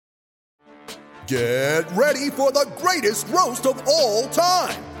Get ready for the greatest roast of all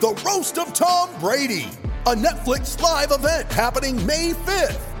time, the Roast of Tom Brady, a Netflix live event happening May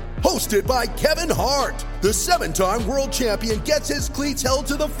 5th. Hosted by Kevin Hart, the 7-time world champion gets his cleats held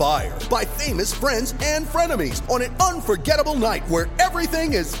to the fire by famous friends and frenemies on an unforgettable night where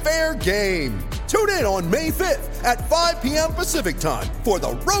everything is fair game. Tune in on May 5th at 5 p.m. Pacific time for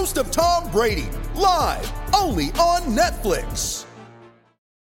the Roast of Tom Brady, live only on Netflix.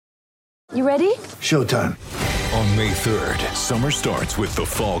 You ready? Showtime. On May 3rd, summer starts with The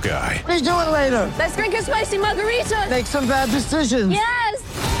Fall Guy. Let's do it later. Let's drink a spicy margarita. Make some bad decisions. Yes!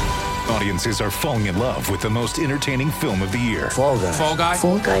 Audiences are falling in love with the most entertaining film of the year. Fall Guy. Fall Guy?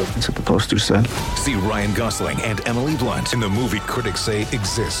 Fall guy. That's what the poster said. See Ryan Gosling and Emily Blunt in the movie critics say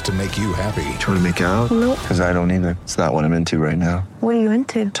exists to make you happy. Trying to make it out? Nope. Because I don't either. It's not what I'm into right now. What are you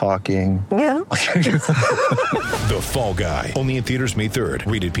into? Talking. Yeah. The Fall Guy. Only in theaters May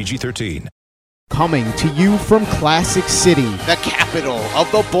 3rd. Rated PG-13. Coming to you from Classic City, the capital of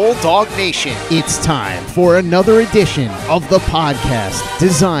the Bulldog Nation. It's time for another edition of the podcast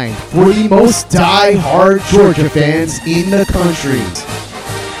designed for the most die-hard Georgia fans in the country.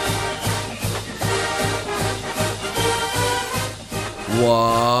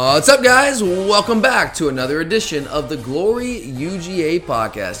 What's up, guys? Welcome back to another edition of the Glory UGA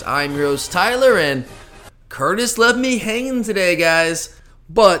podcast. I'm your host, Tyler, and Curtis left me hanging today, guys.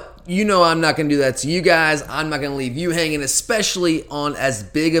 But you know I'm not going to do that to you guys. I'm not going to leave you hanging, especially on as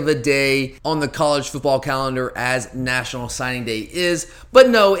big of a day on the college football calendar as National Signing Day is. But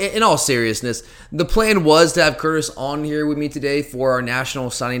no, in all seriousness, the plan was to have Curtis on here with me today for our National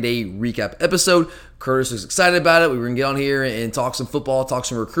Signing Day recap episode. Curtis was excited about it. We were going to get on here and talk some football, talk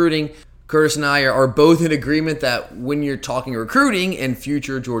some recruiting. Curtis and I are both in agreement that when you're talking recruiting and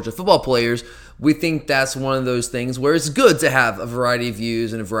future Georgia football players, we think that's one of those things where it's good to have a variety of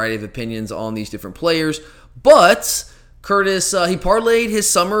views and a variety of opinions on these different players. But Curtis, he parlayed his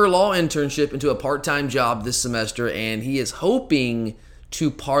summer law internship into a part-time job this semester, and he is hoping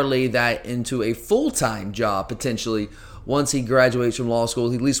to parlay that into a full-time job potentially once he graduates from law school.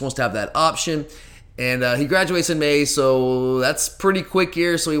 He at least wants to have that option. And he graduates in May, so that's pretty quick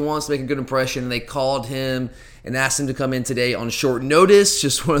here, so he wants to make a good impression. They called him and asked him to come in today on short notice,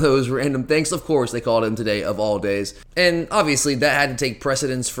 just one of those random things. Of course, they called him today of all days. And obviously, that had to take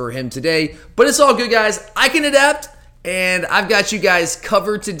precedence for him today. But it's all good, guys. I can adapt, and I've got you guys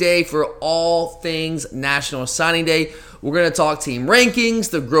covered today for all things National Signing Day. We're going to talk team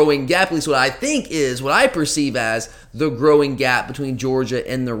rankings, the growing gap, at least what I perceive as the growing gap between Georgia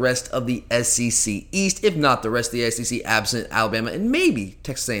and the rest of the SEC East, if not the rest of the SEC, absent Alabama and maybe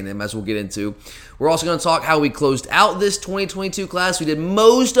Texas A&M, as we'll get into. We're also going to talk how we closed out this 2022 class. We did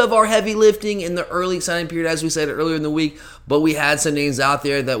most of our heavy lifting in the early signing period, as we said earlier in the week, but we had some names out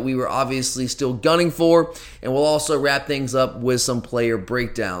there that we were obviously still gunning for, and we'll also wrap things up with some player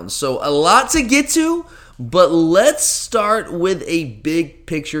breakdowns. So a lot to get to. But let's start with a big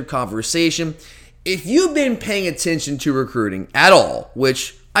picture conversation. If you've been paying attention to recruiting at all,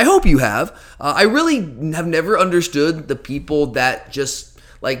 which I hope you have, I really have never understood the people that just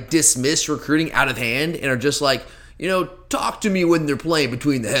dismiss recruiting out of hand and are just talk to me when they're playing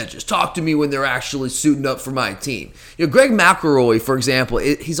between the hedges. Talk to me when they're actually suiting up for my team. Greg McElroy, for example,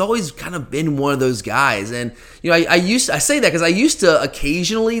 he's always kind of been one of those guys. And, I say that because I used to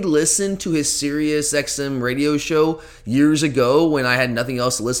occasionally listen to his Sirius XM radio show years ago when I had nothing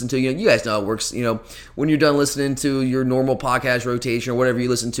else to listen to. You guys know how it works. When you're done listening to your normal podcast rotation or whatever you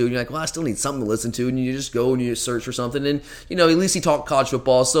listen to, and you're like, well, I still need something to listen to. And you just go and you search for something. And, at least he talked college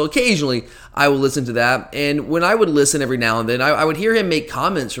football. So occasionally I will listen to that. And when I would listen every now and then, I would hear him make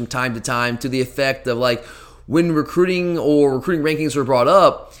comments from time to time to the effect of when recruiting or recruiting rankings were brought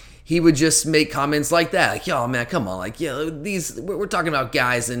up, he would just make comments like that. Yo, man, come on. We're talking about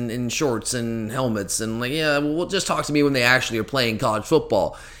guys in shorts and helmets and well, just talk to me when they actually are playing college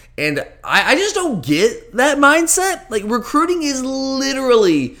football. And I just don't get that mindset. Recruiting is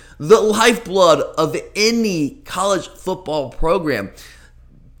literally the lifeblood of any college football program.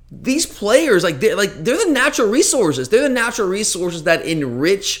 These players, they're the natural resources. They're the natural resources that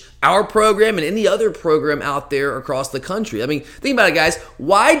enrich our program and any other program out there across the country. Think about it, guys.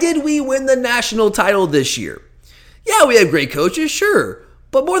 Why did we win the national title this year? Yeah, we have great coaches, sure.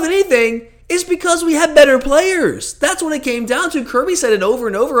 But more than anything, it's because we had better players. That's what it came down to. Kirby said it over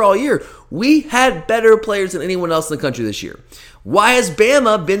and over all year. We had better players than anyone else in the country this year. Why has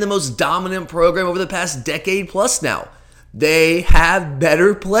Bama been the most dominant program over the past decade plus now? They have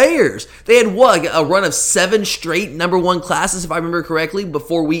better players. They had a run of 7 straight number 1 classes, if I remember correctly,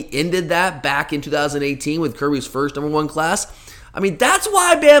 before we ended that back in 2018 with Kirby's first number 1 class. I mean, that's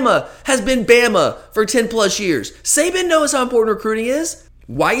why Bama has been Bama for 10 plus years. Saban knows how important recruiting is.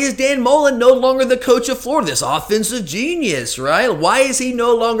 Why is Dan Mullen no longer the coach of Florida? This offensive genius, right? Why is he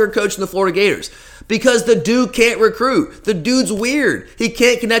no longer coaching the Florida Gators? Because the dude can't recruit. The dude's weird. He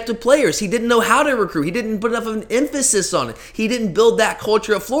can't connect with players. He didn't know how to recruit. He didn't put enough of an emphasis on it. He didn't build that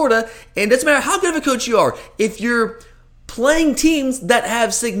culture of Florida. And it doesn't matter how good of a coach you are. If you're playing teams that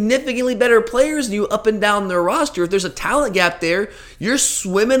have significantly better players than you up and down their roster, if there's a talent gap there, you're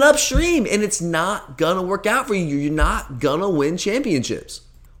swimming upstream and it's not gonna work out for you. You're not gonna win championships.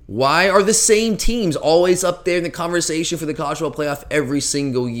 Why are the same teams always up there in the conversation for the college football playoff every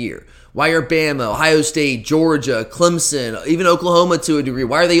single year? Why are Bama, Ohio State, Georgia, Clemson, even Oklahoma to a degree,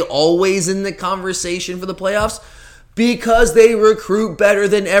 why are they always in the conversation for the playoffs? Because they recruit better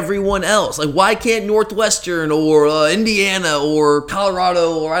than everyone else. Like, why can't Northwestern or Indiana or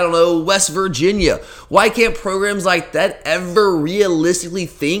Colorado or, I don't know, West Virginia, why can't programs like that ever realistically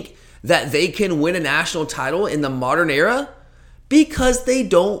think that they can win a national title in the modern era? Because they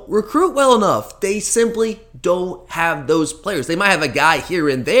don't recruit well enough. They simply don't have those players. They might have a guy here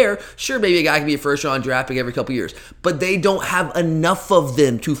and there. Sure, maybe a guy can be a first-round draft pick every couple years. But they don't have enough of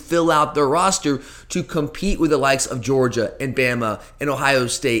them to fill out their roster to compete with the likes of Georgia and Bama and Ohio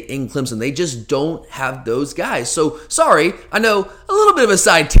State and Clemson. They just don't have those guys. So, sorry, I know a little bit of a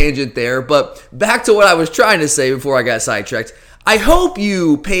side tangent there, but back to what I was trying to say before I got sidetracked. I hope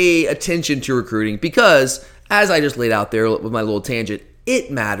you pay attention to recruiting because, as I just laid out there with my little tangent,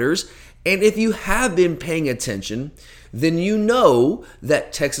 it matters. And if you have been paying attention, then you know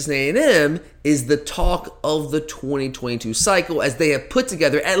that Texas A&M is the talk of the 2022 cycle as they have put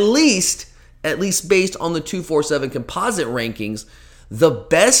together, at least based on the 247 composite rankings, the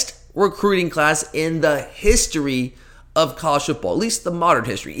best recruiting class in the history of college football, at least the modern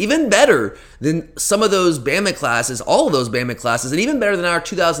history. Even better than some of those Bama classes, all of those Bama classes, and even better than our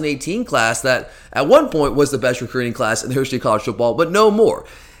 2018 class that at one point was the best recruiting class in the history of college football, but no more.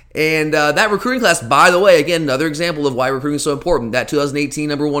 And that recruiting class, by the way, again, another example of why recruiting is so important. That 2018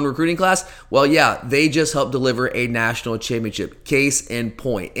 number one recruiting class, well, yeah, they just helped deliver a national championship. Case in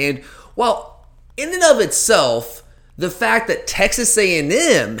point. And while in and of itself, the fact that Texas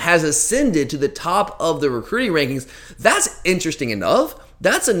A&M has ascended to the top of the recruiting rankings, that's interesting enough.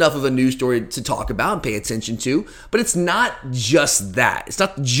 That's enough of a news story to talk about and pay attention to. But it's not just that. It's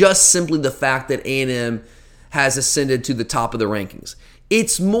not just simply the fact that A&M has ascended to the top of the rankings.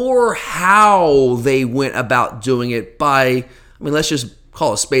 It's more how they went about doing it by, let's just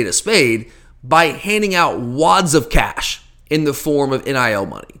call a spade, by handing out wads of cash in the form of NIL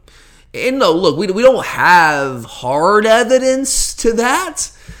money. And no, look, we don't have hard evidence to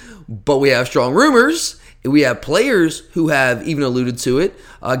that, but we have strong rumors. We have players who have even alluded to it.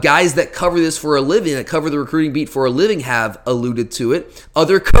 Guys that cover this for a living, that cover the recruiting beat for a living have alluded to it.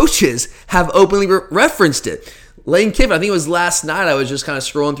 Other coaches have openly referenced it. Lane Kiffin, I think it was last night, I was just kind of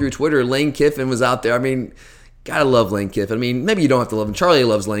scrolling through Twitter. Lane Kiffin was out there. Gotta love Lane Kiffin. Maybe you don't have to love him. Charlie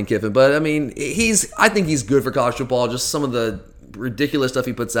loves Lane Kiffin, but I think he's good for college football. Just some of the ridiculous stuff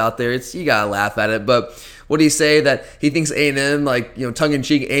he puts out there, you gotta laugh at it. But what did he say? That he thinks A&M,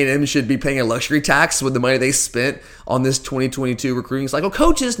 tongue-in-cheek, A&M should be paying a luxury tax with the money they spent on this 2022 recruiting cycle.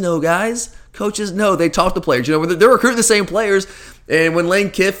 Coaches know, guys. Coaches know. They talk to players. They're recruiting the same players. And when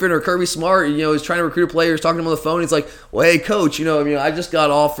Lane Kiffin or Kirby Smart, is trying to recruit players, talking to him on the phone, he's like, well, hey, coach, I just got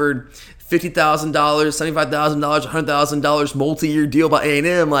offered $50,000, $75,000, $100,000 multi-year deal by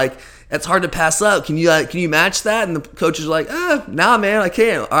A&M. That's hard to pass up. Can you match that? And the coaches are like, nah, man, I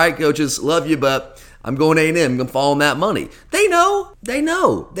can't. All right, coaches, love you, but I'm going to A&M. I'm following that money. They know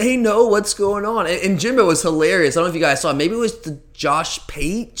what's going on. And Jimbo was hilarious. I don't know if you guys saw it. Maybe it was the Josh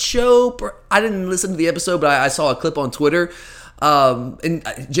Pate show. I didn't listen to the episode, but I saw a clip on Twitter. And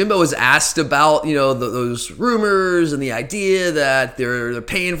Jimbo was asked about, those rumors and the idea that they're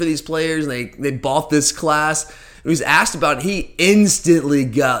paying for these players and they bought this class. He was asked about it. He instantly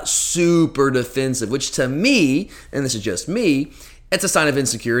got super defensive, which to me, and this is just me, it's a sign of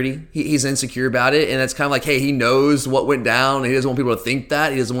insecurity. He's insecure about it, and it's kind of like, hey, he knows what went down, and he doesn't want people to think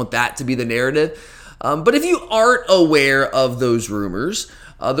that. He doesn't want that to be the narrative. But if you aren't aware of those rumors,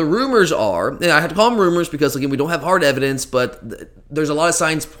 the rumors are, and I have to call them rumors because, again, we don't have hard evidence, but there's a lot of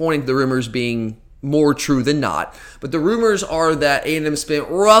signs pointing to the rumors being more true than not. But the rumors are that A&M spent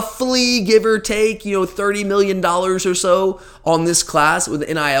roughly, give or take, $30 million or so on this class with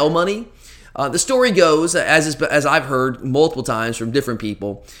NIL money. The story goes, as I've heard multiple times from different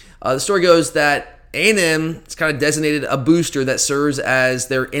people, the story goes that A&M has kind of designated a booster that serves as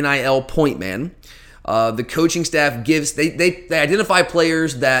their NIL point man. The coaching staff they identify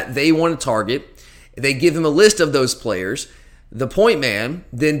players that they want to target. They give them a list of those players. the point man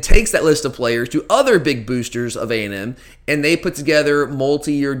then takes that list of players to other big boosters of A&M, and they put together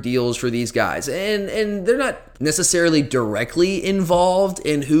multi-year deals for these guys. And they're not necessarily directly involved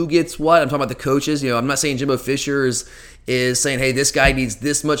in who gets what. I'm talking about the coaches. I'm not saying Jimbo Fisher is saying, hey, this guy needs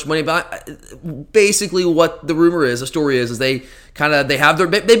this much money. But basically what the rumor is, the story is they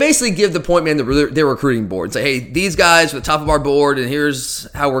basically give the point man their recruiting board and say, hey, these guys are the top of our board, and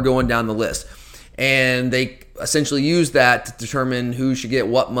here's how we're going down the list. And they essentially use that to determine who should get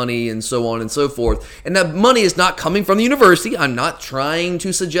what money and so on and so forth. And that money is not coming from the university. I'm not trying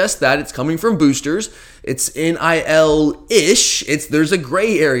to suggest that. It's coming from boosters. It's NIL-ish. There's a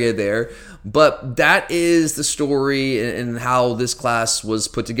gray area there. But that is the story and how this class was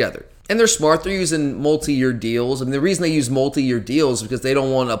put together. And they're smart. They're using multi-year deals. And the reason they use multi-year deals is because they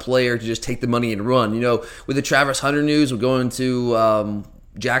don't want a player to just take the money and run. With the Travis Hunter news, we're going to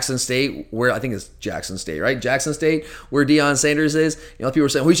Jackson State, where I think it's Jackson State, right? Jackson State, where Deion Sanders is. People are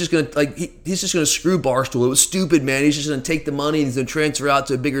saying, well, he's just gonna screw Barstool. It was stupid, man. He's just gonna take the money and he's gonna transfer out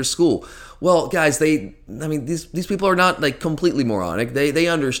to a bigger school. Well, guys, these people are not completely moronic. They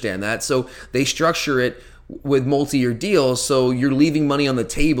understand that, so they structure it with multi-year deals, so you're leaving money on the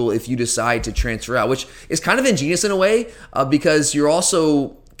table if you decide to transfer out, which is kind of ingenious in a way, because you're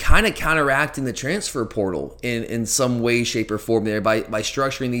also kind of counteracting the transfer portal in some way, shape, or form there by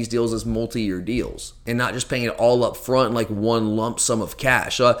structuring these deals as multi-year deals and not just paying it all up front like one lump sum of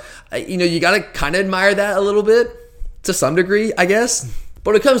cash. You got to kind of admire that a little bit to some degree, I guess.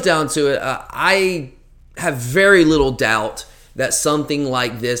 But when it comes down to it, I have very little doubt that something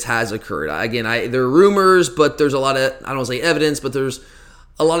like this has occurred. Again, there are rumors, but there's a lot of, I don't want to say evidence, but there's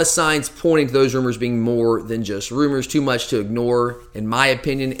a lot of signs pointing to those rumors being more than just rumors, too much to ignore, in my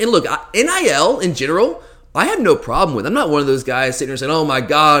opinion. And look, NIL in general, I have no problem with. I'm not one of those guys sitting there saying, oh my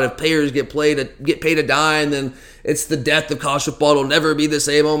God, if players get paid a dime, then it's the death of college football. It'll never be the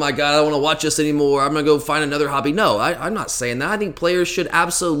same. Oh my God, I don't want to watch this anymore. I'm going to go find another hobby. No, I'm not saying that. I think players should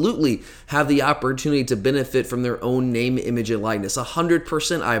absolutely have the opportunity to benefit from their own name, image, and likeness.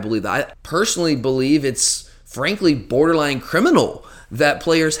 100% I believe that. I personally believe it's frankly borderline criminal that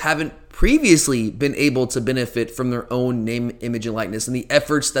players haven't previously been able to benefit from their own name, image, and likeness, and the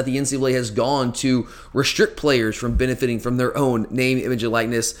efforts that the NCAA has gone to restrict players from benefiting from their own name, image, and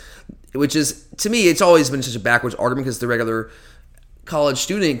likeness, which is, to me, it's always been such a backwards argument because the regular college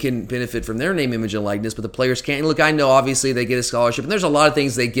student can benefit from their name, image, and likeness, but the players can't. And look, I know obviously they get a scholarship, and there's a lot of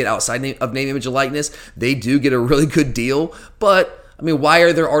things they get outside of name, image, and likeness. They do get a really good deal, but why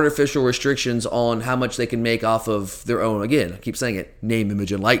are there artificial restrictions on how much they can make off of their own, again, I keep saying it, name,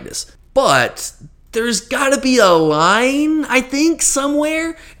 image, and likeness? But there's got to be a line, I think,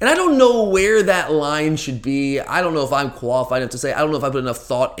 somewhere. And I don't know where that line should be. I don't know if I'm qualified enough to say. I don't know if I put enough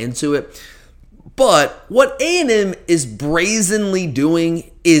thought into it. But what A&M is brazenly doing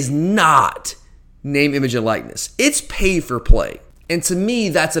is not name, image, and likeness. It's pay for play. And to me,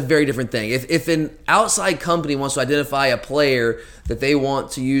 that's a very different thing. If an outside company wants to identify a player that they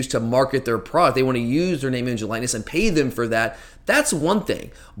want to use to market their product, they want to use their name, image, and likeness and pay them for that, that's one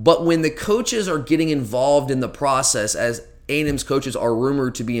thing. But when the coaches are getting involved in the process, as A&M's coaches are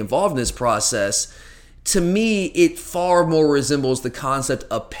rumored to be involved in this process, to me, it far more resembles the concept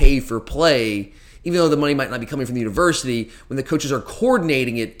of pay for play, even though the money might not be coming from the university, when the coaches are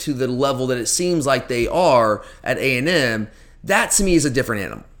coordinating it to the level that it seems like they are at A&M. That, to me, is a different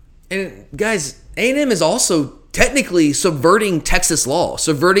animal. And, guys, A&M is also technically subverting Texas law,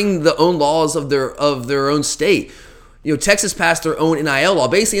 subverting the own laws of their own state. Texas passed their own NIL law.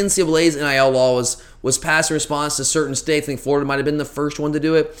 Basically, NCAA's NIL law was passed in response to certain states. I think Florida might have been the first one to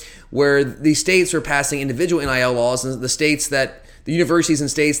do it, where the states were passing individual NIL laws, and the universities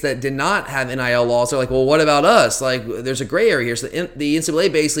and states that did not have NIL laws, they're like, well, what about us? There's a gray area here. So the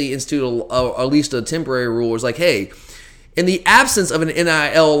NCAA basically instituted at least a temporary rule. It's like, hey, in the absence of an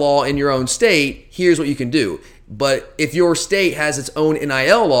NIL law in your own state, here's what you can do. But if your state has its own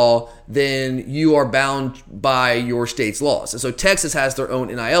NIL law, then you are bound by your state's laws. And so Texas has their own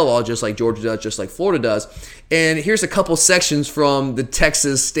NIL law, just like Georgia does, just like Florida does. And here's a couple sections from the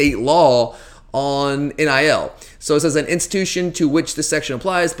Texas state law on NIL. So it says an institution to which this section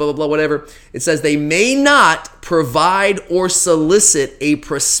applies, blah, blah, blah, whatever. It says they may not provide or solicit a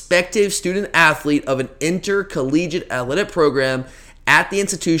prospective student athlete of an intercollegiate athletic program at the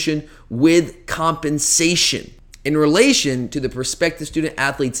institution with compensation in relation to the prospective student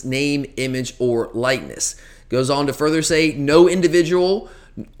athlete's name, image, or likeness. Goes on to further say no individual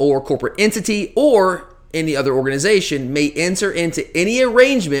or corporate entity or any other organization may enter into any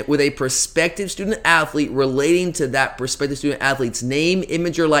arrangement with a prospective student athlete relating to that prospective student athlete's name,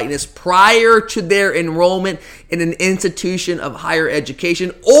 image, or likeness prior to their enrollment in an institution of higher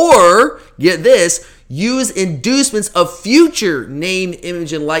education, or, get this, use inducements of future name,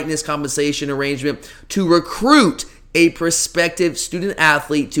 image, and likeness compensation arrangement to recruit a prospective student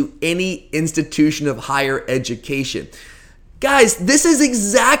athlete to any institution of higher education. Guys, this is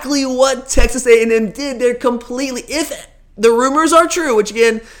exactly what Texas A&M did. They're completely, if the rumors are true, which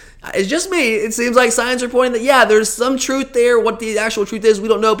again, it's just me, it seems like signs are pointing that, yeah, there's some truth there. What the actual truth is, we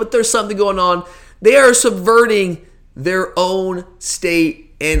don't know, but there's something going on. They are subverting their own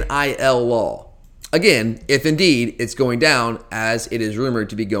state NIL law. Again, if indeed it's going down as it is rumored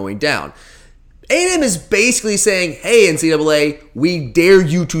to be going down. A&M is basically saying, hey, NCAA, we dare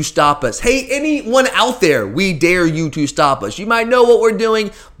you to stop us. Hey, anyone out there, we dare you to stop us. You might know what we're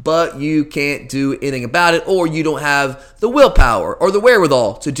doing, but you can't do anything about it, or you don't have the willpower or the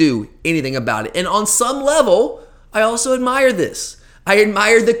wherewithal to do anything about it. And on some level, I also admire this. I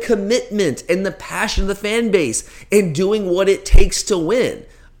admire the commitment and the passion of the fan base in doing what it takes to win.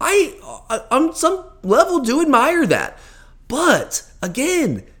 I on some level, do admire that. But,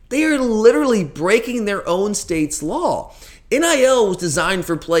 again, they are literally breaking their own state's law. NIL was designed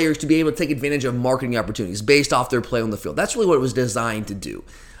for players to be able to take advantage of marketing opportunities based off their play on the field. That's really what it was designed to do.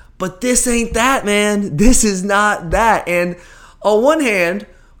 But this ain't that, man. This is not that. And on one hand,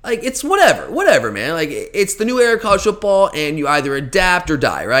 like, it's whatever, man. Like, it's the new era of college football, and you either adapt or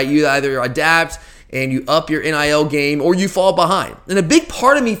die, right? You either adapt and you up your NIL game, or you fall behind. And a big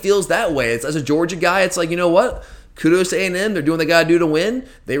part of me feels that way. It's, as a Georgia guy, it's like, you know what? Kudos to A&M. They're doing what they got to do to win.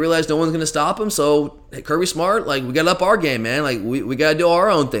 They realize no one's going to stop them. So, hey, Kirby Smart, like, we got to up our game, man. Like, we got to do our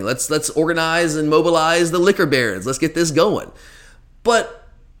own thing. Let's organize and mobilize the liquor barons. Let's get this going. But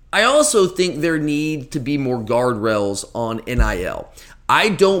I also think there need to be more guardrails on NIL. I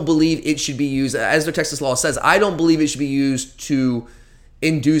don't believe it should be used, as the Texas law says, I don't believe it should be used to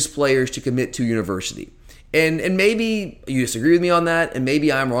induce players to commit to university. And maybe you disagree with me on that, and maybe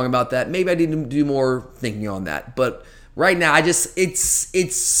I'm wrong about that. Maybe I need to do more thinking on that. But right now, it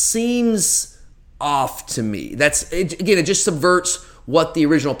seems off to me. It just subverts what the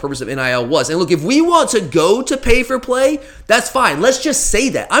original purpose of NIL was. And look, if we want to go to pay for play, that's fine. Let's just say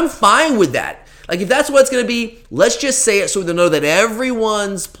that. I'm fine with that. Like, if that's what it's going to be, let's just say it so they know that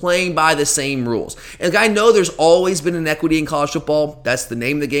everyone's playing by the same rules. And I know there's always been inequity in college football. That's the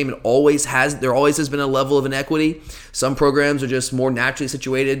name of the game. There always has been a level of inequity. Some programs are just more naturally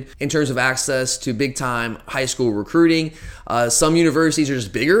situated in terms of access to big-time high school recruiting. Some universities are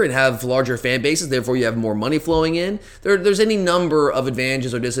just bigger and have larger fan bases. Therefore, you have more money flowing in. There's any number of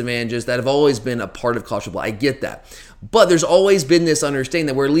advantages or disadvantages that have always been a part of college football. I get that. But there's always been this understanding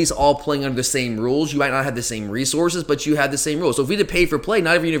that we're at least all playing under the same rules. You might not have the same resources, but you have the same rules. So if we had to pay for play,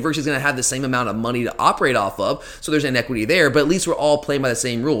 not every university is going to have the same amount of money to operate off of. So there's inequity there, but at least we're all playing by the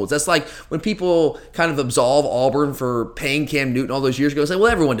same rules. That's like when people kind of absolve Auburn for paying Cam Newton all those years ago. Say,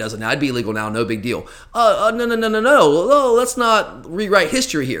 well, everyone does it now. It'd be illegal now. No big deal. No. Let's not rewrite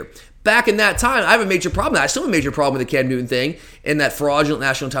history here. Back in that time, I have a major problem. I still have a major problem with the Cam Newton thing and that fraudulent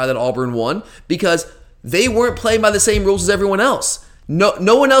national title that Auburn won, because they weren't playing by the same rules as everyone else.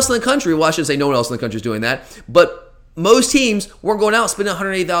 No one else in the country, well, I shouldn't say no one else in the country is doing that, but most teams weren't going out spending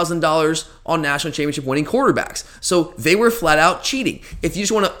 $180,000 on national championship winning quarterbacks. So they were flat out cheating. If you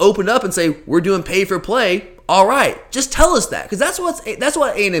just want to open up and say, we're doing pay for play, all right, just tell us that, because that's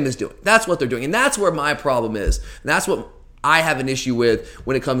what A&M is doing. That's what they're doing, and that's where my problem is. And that's what I have an issue with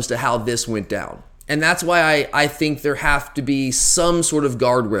when it comes to how this went down. And that's why I think there have to be some sort of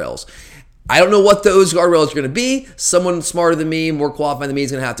guardrails. I don't know what those guardrails are going to be. Someone smarter than me, more qualified than me,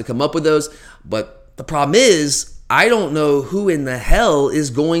 is going to have to come up with those. But the problem is, I don't know who in the hell is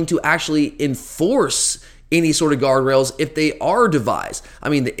going to actually enforce any sort of guardrails if they are devised. I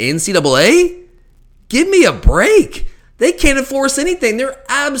mean, the NCAA? Give me a break. They can't enforce anything. They're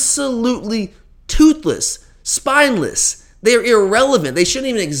absolutely toothless, spineless. They're irrelevant. They shouldn't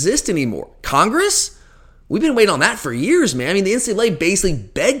even exist anymore. Congress? We've been waiting on that for years, man. I mean, the NCAA basically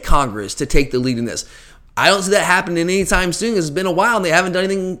begged Congress to take the lead in this. I don't see that happening anytime soon. It's been a while and they haven't done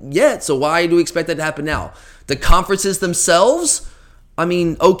anything yet. So why do we expect that to happen now? The conferences themselves, I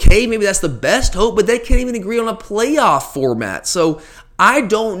mean, okay, maybe that's the best hope, but they can't even agree on a playoff format. So I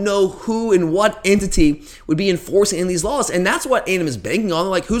don't know who and what entity would be enforcing in these laws. And that's what A&M is banking on.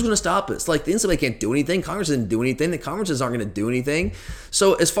 Like, who's going to stop us? Like, the NCAA can't do anything. Congress didn't do anything. The conferences aren't going to do anything.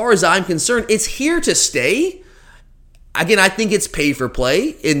 So as far as I'm concerned, it's here to stay. Again, I think it's pay for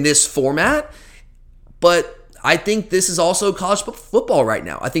play in this format. But I think this is also college football right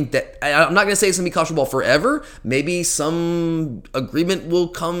now. I think that I'm not going to say it's going to be college football forever. Maybe some agreement will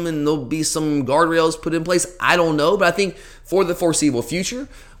come and there'll be some guardrails put in place. I don't know, but I think for the foreseeable future,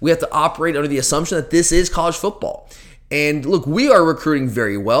 we have to operate under the assumption that this is college football. And look, we are recruiting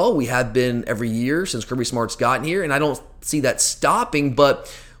very well. We have been every year since Kirby Smart's gotten here, and I don't see that stopping,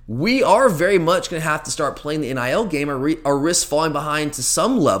 but we are very much going to have to start playing the NIL game or risk falling behind to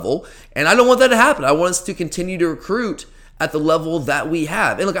some level, and I don't want that to happen. I want us to continue to recruit at the level that we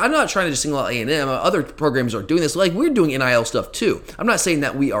have. And look, I'm not trying to just single out A&M. Other programs are doing this. Like, we're doing NIL stuff too. I'm not saying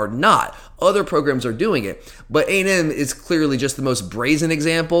that we are not. Other programs are doing it. But A&M is clearly just the most brazen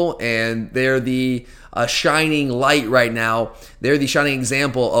example, and they're the shining light right now. They're the shining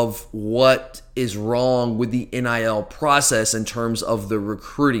example of what is wrong with the NIL process in terms of the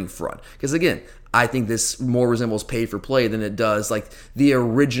recruiting front. Because again, I think this more resembles pay for play than it does like the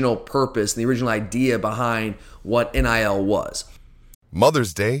original purpose, the original idea behind what NIL was.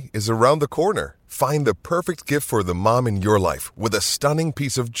 Mother's Day is around the corner. Find the perfect gift for the mom in your life with a stunning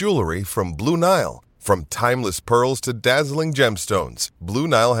piece of jewelry from Blue Nile. From timeless pearls to dazzling gemstones, Blue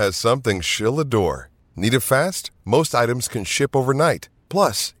Nile has something she'll adore. Need it fast? Most items can ship overnight.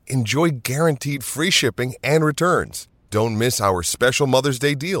 Plus, enjoy guaranteed free shipping and returns. Don't miss our special Mother's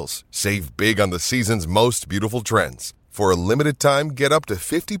Day deals. Save big on the season's most beautiful trends. For a limited time, get up to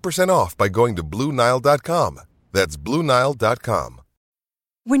 50% off by going to BlueNile.com. That's BlueNile.com.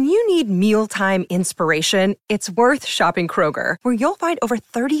 When you need mealtime inspiration, it's worth shopping Kroger, where you'll find over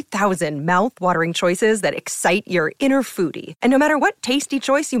 30,000 mouth-watering choices that excite your inner foodie. And no matter what tasty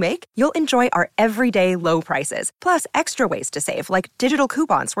choice you make, you'll enjoy our everyday low prices, plus extra ways to save, like digital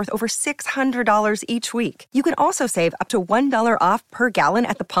coupons worth over $600 each week. You can also save up to $1 off per gallon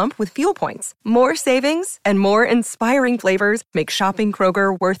at the pump with fuel points. More savings and more inspiring flavors make shopping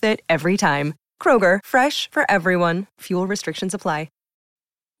Kroger worth it every time. Kroger, fresh for everyone. Fuel restrictions apply.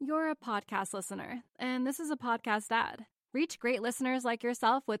 You're a podcast listener, and this is a podcast ad. Reach great listeners like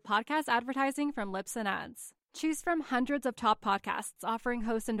yourself with podcast advertising from Libsyn Ads. Choose from hundreds of top podcasts offering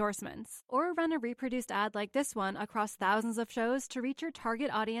host endorsements, or run a reproduced ad like this one across thousands of shows to reach your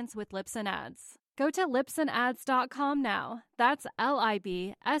target audience with Libsyn Ads. Go to libsynads.com now. That's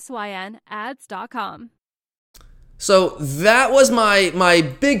LIBSYN ads.com. So that was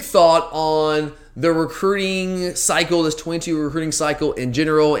my big thought on the recruiting cycle, this 22 recruiting cycle in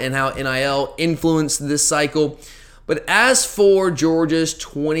general, and how NIL influenced this cycle. But as for Georgia's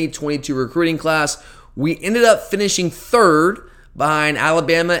 2022 recruiting class, we ended up finishing third behind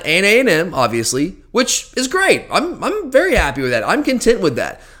Alabama and A&M, obviously, which is great. I'm very happy with that. I'm content with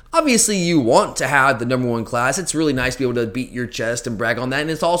that. Obviously, you want to have the number one class. It's really nice to be able to beat your chest and brag on that. And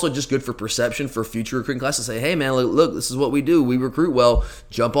it's also just good for perception for future recruiting classes. Say, hey, man, look, this is what we do. We recruit well.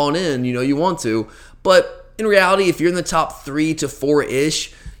 Jump on in. You want to. But in reality, if you're in the top 3 to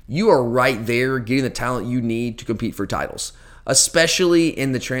 4-ish, you are right there getting the talent you need to compete for titles, especially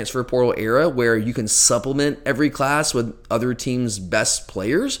in the transfer portal era where you can supplement every class with other teams' best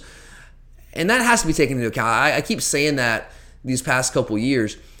players. And that has to be taken into account. I keep saying that these past couple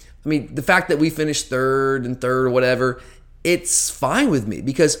years. I mean, the fact that we finished third or whatever, it's fine with me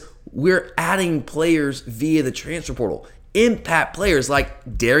because we're adding players via the transfer portal. Impact players like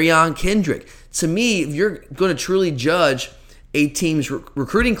Darion Kendrick. To me, if you're going to truly judge a team's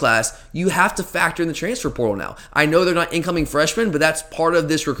recruiting class, you have to factor in the transfer portal now. I know they're not incoming freshmen, but that's part of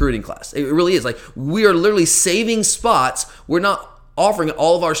this recruiting class. It really is. Like, we are literally saving spots. We're not offering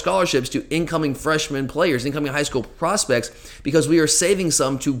all of our scholarships to incoming freshman players, incoming high school prospects, because we are saving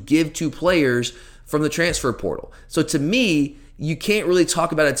some to give to players from the transfer portal. So to me, you can't really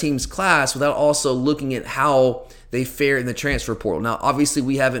talk about a team's class without also looking at how they fare in the transfer portal. Now, obviously,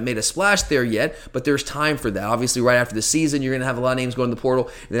 we haven't made a splash there yet, but there's time for that. Obviously, right after the season, you're going to have a lot of names going to the portal.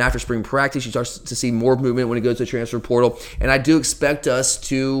 And then after spring practice, you start to see more movement when it goes to the transfer portal. And I do expect us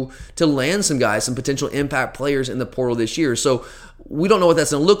to land some guys, some potential impact players in the portal this year. So we don't know what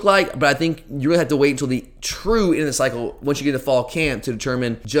that's going to look like, but I think you really have to wait until the true end of the cycle, once you get to fall camp, to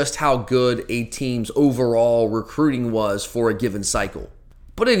determine just how good a team's overall recruiting was for a given cycle.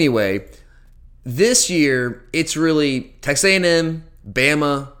 But anyway, this year, it's really Texas A&M,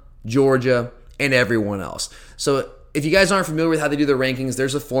 Bama, Georgia, and everyone else. So if you guys aren't familiar with how they do their rankings,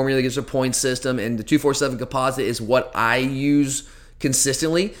 there's a formula that gives a point system, and the 247 composite is what I use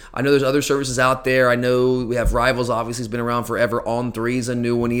consistently. I know there's other services out there. I know we have Rivals, obviously, has been around forever. On3 is a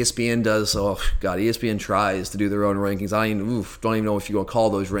new one. ESPN does. So, God, ESPN tries to do their own rankings. I don't even know if you want to call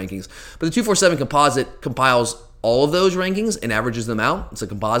those rankings. But the 247 composite compiles all of those rankings and averages them out. It's a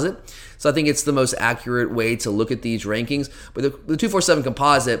composite. So I think it's the most accurate way to look at these rankings. But the 247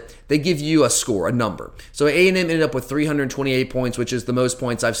 composite, they give you a score, a number. So A&M ended up with 328 points, which is the most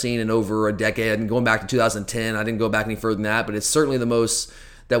points I've seen in over a decade. And going back to 2010, I didn't go back any further than that, but it's certainly the most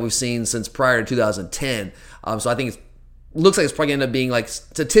that we've seen since prior to 2010. So I think it looks like it's probably going to end up being, like,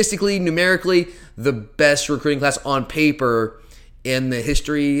 statistically, numerically, the best recruiting class on paper in the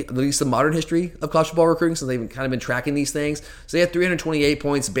history, at least the modern history of college football recruiting, since they've kind of been tracking these things. So they had 328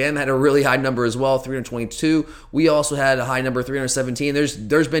 points. Bama had a really high number as well, 322. We also had a high number, 317.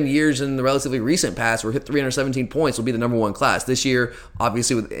 There's been years in the relatively recent past where 317 points will be the number one class. This year,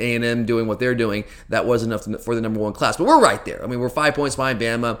 obviously with A&M doing what they're doing, that wasn't enough for the number one class. But we're right there. I mean, we're 5 points behind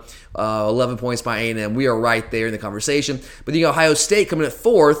Bama, 11 points behind A&M. We are right there in the conversation. But you got Ohio State coming at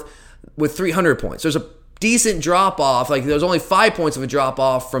fourth with 300 points. There's a decent drop-off. Like, there's only 5 points of a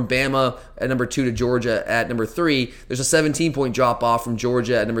drop-off from Bama at number 2 to Georgia at number 3. There's a 17-point drop-off from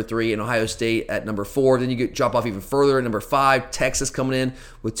Georgia at number 3 and Ohio State at number 4. Then you get drop off even further at number 5. Texas coming in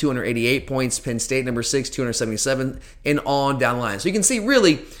with 288 points. Penn State number 6, 277, and on down the line. So you can see,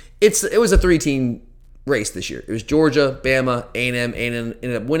 really, it was a 3-team race this year. It was Georgia, Bama, A&M. A&M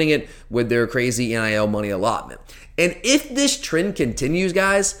ended up winning it with their crazy NIL money allotment. And if this trend continues,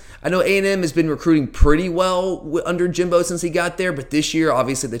 guys, I know A&M has been recruiting pretty well under Jimbo since he got there, but this year,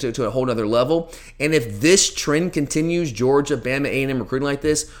 obviously, they took it to a whole nother level. And if this trend continues, Georgia, Bama, A&M recruiting like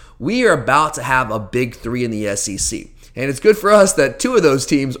this, we are about to have a big three in the SEC. And it's good for us that 2 of those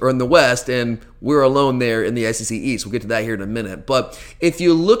teams are in the West, and we're alone there in the SEC East. We'll get to that here in a minute. But if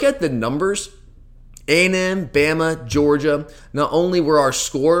you look at the numbers, A&M, Bama, Georgia, not only were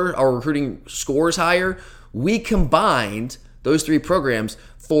our recruiting scores higher, we combined those 3 programs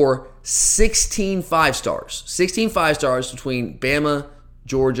for 16 5-stars. 16 5-stars between Bama,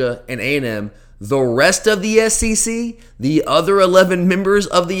 Georgia, and A&M. The rest of the SEC, the other 11 members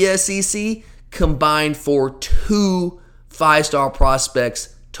of the SEC, combined for 2 5-star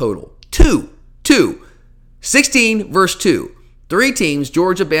prospects total. 2. 16 versus 2. 3 teams,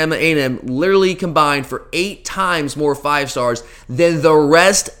 Georgia, Bama, A&M, literally combined for 8 times more 5-stars than the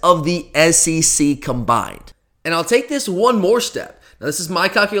rest of the SEC combined. And I'll take this one more step. Now, this is my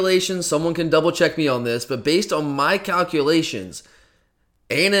calculations. Someone can double check me on this, but based on my calculations,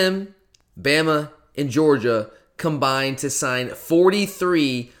 A&M, Bama, and Georgia combined to sign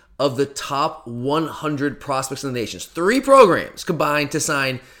 43 of the top 100 prospects in the nation. 3 programs combined to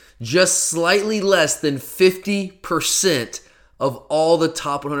sign just slightly less than 50% of all the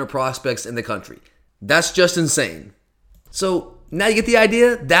top 100 prospects in the country. That's just insane. So now you get the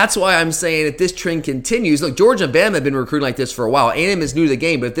idea? That's why I'm saying if this trend continues, look, Georgia and Bama have been recruiting like this for a while. A&M is new to the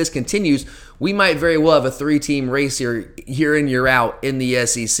game, but if this continues, we might very well have a 3-team race here in, year out in the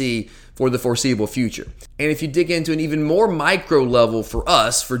SEC for the foreseeable future. And if you dig into an even more micro level for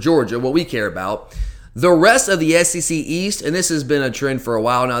us, for Georgia, what we care about, the rest of the SEC East, and this has been a trend for a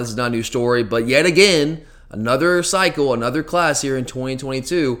while now, this is not a new story, but yet again, another cycle, another class here in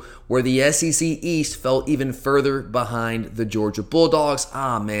 2022 where the SEC East fell even further behind the Georgia Bulldogs.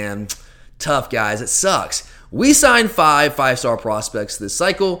 Man, tough, guys. It sucks. We signed 5 5-star prospects this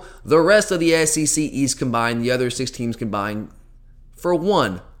cycle. The rest of the SEC East combined, the other 6 teams combined, for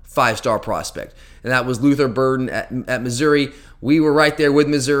 1 5-star prospect. And that was Luther Burden at Missouri. We were right there with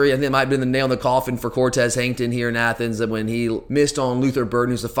Missouri. I think it might have been the nail in the coffin for Cortez Hankton here in Athens when he missed on Luther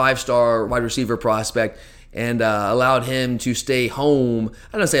Burden, who's a 5-star wide receiver prospect, and allowed him to stay home.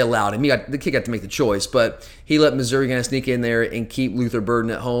 I don't say allowed him. The kid got to make the choice, but he let Missouri kind of sneak in there and keep Luther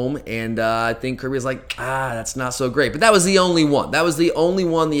Burden at home. And I think Kirby was like, that's not so great. But that was the only one. That was the only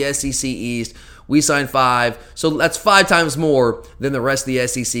one, the SEC East. We signed 5. So that's 5 times more than the rest of the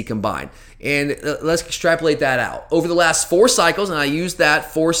SEC combined. And let's extrapolate that out. Over the last 4 cycles, and I use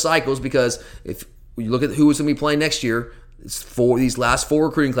that 4 cycles because if you look at who is going to be playing next year, it's these last 4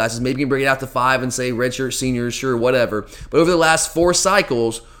 recruiting classes. Maybe you can bring it out to 5 and say redshirt seniors, sure, whatever. But over the last 4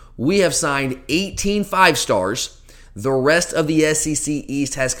 cycles, we have signed 18 5-stars. The rest of the SEC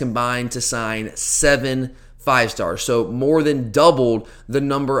East has combined to sign 7 5-stars. So more than doubled the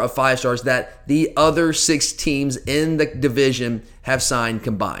number of 5-stars that the other 6 teams in the division have signed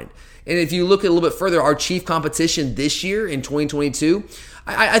combined. And if you look a little bit further, our chief competition this year in 2022,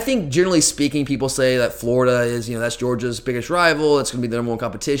 I think generally speaking, people say that Florida is, that's Georgia's biggest rival. It's going to be the number 1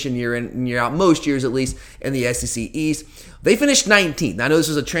 competition year in and year out, most years at least, in the SEC East. They finished 19th. I know this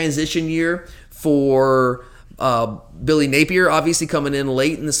was a transition year for Billy Napier, obviously coming in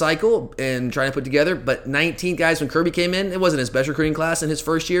late in the cycle and trying to put together. But 19 guys when Kirby came in, it wasn't his best recruiting class in his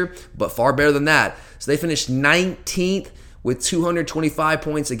first year, but far better than that. So they finished 19th with 225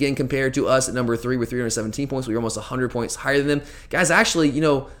 points, again, compared to us at number 3 with 317 points. We were almost 100 points higher than them. Guys, actually,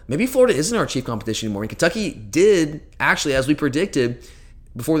 maybe Florida isn't our chief competition anymore. And Kentucky did, actually, as we predicted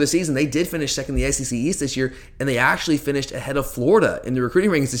before the season, they did finish second in the SEC East this year, and they actually finished ahead of Florida in the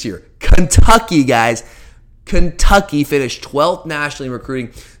recruiting rankings this year. Kentucky, guys. Kentucky finished 12th nationally in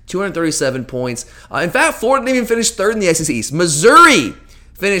recruiting, 237 points. In fact, Florida didn't even finish third in the SEC East. Missouri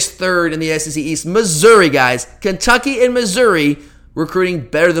finished third in the SEC East. Missouri, guys. Kentucky and Missouri recruiting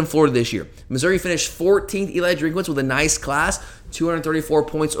better than Florida this year. Missouri finished 14th. Eli Drinkwitz with a nice class. 234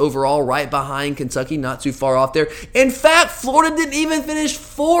 points overall, right behind Kentucky, not too far off there. In fact, Florida didn't even finish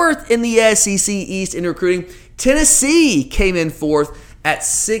 4th in the SEC East in recruiting. Tennessee came in 4th at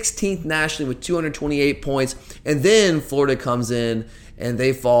 16th nationally with 228 points. And then Florida comes in and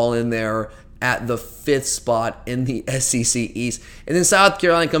they fall in there at the 5th spot in the SEC East. And then South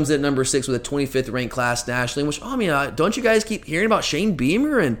Carolina comes in at number 6 with a 25th ranked class nationally, which, don't you guys keep hearing about Shane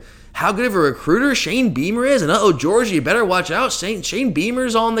Beamer and how good of a recruiter Shane Beamer is? And Georgia, you better watch out. Shane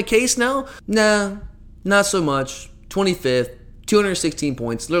Beamer's on the case now? Nah, not so much. 25th, 216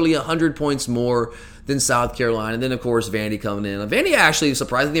 points, literally 100 points more than South Carolina. And then, of course, Vandy coming in. Vandy actually,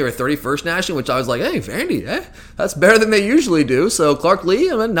 surprisingly, they were 31st nationally, which I was like, hey, Vandy, that's better than they usually do. So Clark Lee,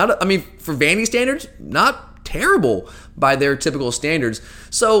 for Vandy standards, not terrible by their typical standards.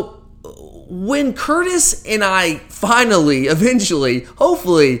 So when Curtis and I finally, eventually,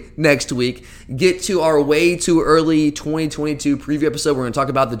 hopefully next week, get to our way too early 2022 preview episode, we're going to talk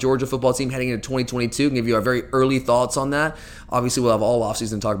about the Georgia football team heading into 2022 and give you our very early thoughts on that. Obviously, we'll have all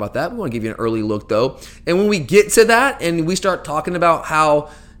offseason to talk about that. We want to give you an early look, though. And when we get to that and we start talking about how,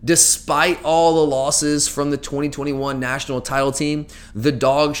 despite all the losses from the 2021 national title team, the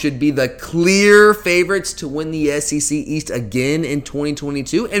Dogs should be the clear favorites to win the SEC East again in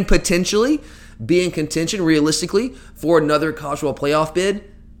 2022 and potentially be in contention, realistically, for another college football playoff bid.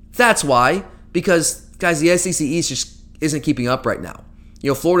 That's why, because, guys, the SEC East just isn't keeping up right now.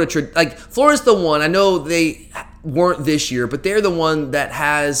 Florida's the one, I know they weren't this year, but they're the one that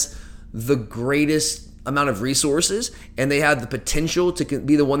has the greatest amount of resources, and they have the potential to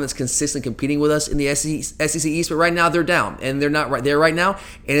be the one that's consistently competing with us in the SEC East, but right now they're down, and they're not right there right now,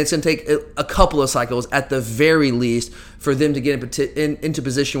 and it's going to take a couple of cycles at the very least for them to get into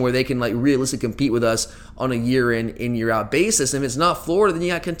position where they can realistically compete with us on a year in, year out basis. And if it's not Florida, then you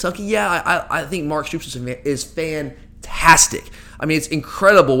got Kentucky. Yeah, I think Mark Stoops is fantastic. It's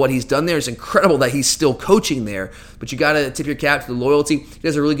incredible what he's done there. It's incredible that he's still coaching there. But you got to tip your cap to the loyalty. He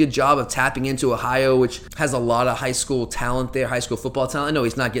does a really good job of tapping into Ohio, which has a lot of high school talent there, high school football talent. I know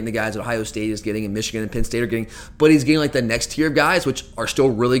he's not getting the guys that Ohio State is getting and Michigan and Penn State are getting, but he's getting the next tier of guys, which are still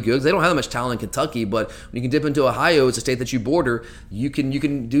really good. They don't have that much talent in Kentucky, but when you can dip into Ohio, it's a state that you border, you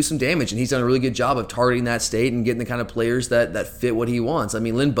can do some damage. And he's done a really good job of targeting that state and getting the kind of players that fit what he wants.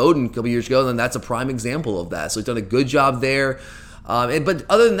 Lynn Bowden a couple years ago, and that's a prime example of that. So he's done a good job there. But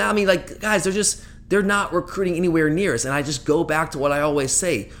other than that, guys, they're not recruiting anywhere near us. And I just go back to what I always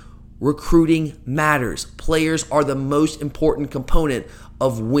say. Recruiting matters. Players are the most important component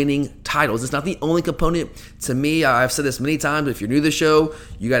of winning titles. It's not the only component. To me, I've said this many times, but if you're new to the show,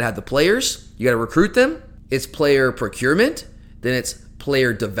 you got to have the players. You got to recruit them. It's player procurement. Then it's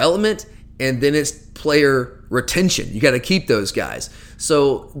player development. And then it's player retention. You got to keep those guys.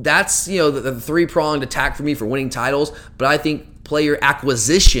 So that's, the three-pronged attack for me for winning titles. But I think player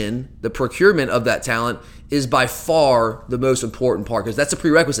acquisition, the procurement of that talent, is by far the most important part, because that's a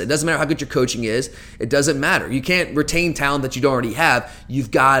prerequisite. It doesn't matter how good your coaching is. It doesn't matter. You can't retain talent that you don't already have.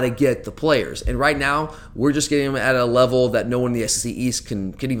 You've got to get the players. And right now, we're just getting them at a level that no one in the SEC East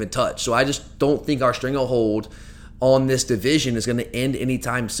can even touch. So I just don't think our stranglehold on this division is going to end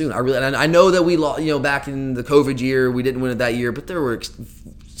anytime soon. I know that we lost, back in the COVID year, we didn't win it that year, but there were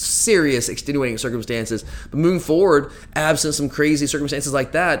serious extenuating circumstances. But moving forward, absent some crazy circumstances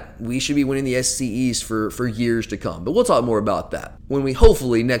like that, we should be winning the SEC East for years to come. But we'll talk more about that when we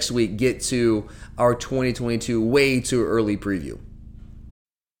hopefully next week get to our 2022 way too early preview.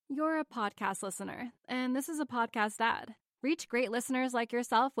 You're a podcast listener, and this is a podcast ad. Reach great listeners like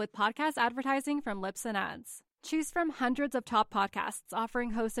yourself with podcast advertising from Lips and Ads. Choose from hundreds of top podcasts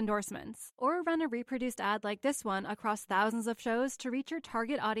offering host endorsements, or run a reproduced ad like this one across thousands of shows to reach your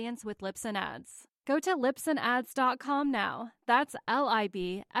target audience with Lips and Ads. Go to lipsandads.com now. That's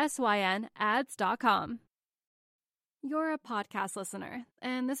LIBSYN ads.com. You're a podcast listener,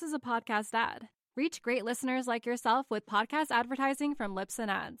 and this is a podcast ad. Reach great listeners like yourself with podcast advertising from Lips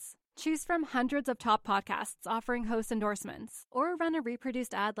and Ads. Choose from hundreds of top podcasts offering host endorsements, or run a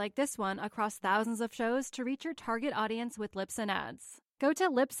reproduced ad like this one across thousands of shows to reach your target audience with Lips and Ads. Go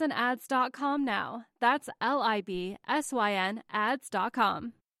to libsynads.com now. That's LIBSYN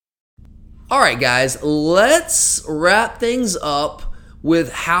ads.com. All right, guys, let's wrap things up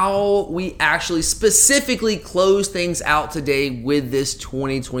with how we actually specifically close things out today with this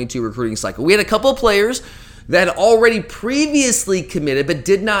 2022 recruiting cycle. We had a couple of players that had already previously committed but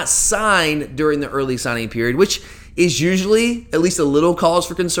did not sign during the early signing period, which is usually at least a little cause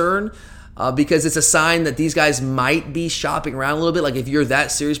for concern because it's a sign that these guys might be shopping around a little bit. Like if you're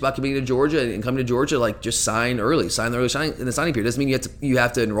that serious about committing to Georgia and coming to Georgia, like just sign early, sign the early signing in the signing period. Doesn't mean you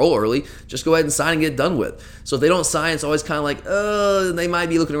have to enroll early. Just go ahead and sign and get it done with. So if they don't sign, it's always kind of like, they might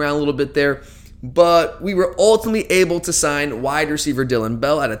be looking around a little bit there. But we were ultimately able to sign wide receiver Dillon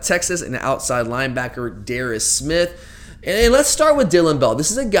Bell out of Texas and outside linebacker Darius Smith. And let's start with Dillon Bell.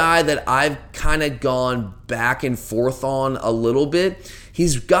 This is a guy that I've kind of gone back and forth on a little bit.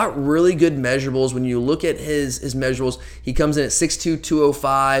 He's got really good measurables. When you look at his measurables, he comes in at 6'2",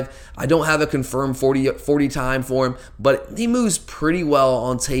 205. I don't have a confirmed 40 time for him, but he moves pretty well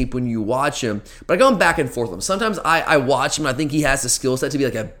on tape when you watch him. But I go back and forth with him. Sometimes I watch him and I think he has the skill set to be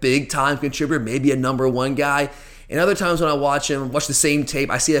like a big time contributor, maybe a number one guy. And other times when I watch the same tape,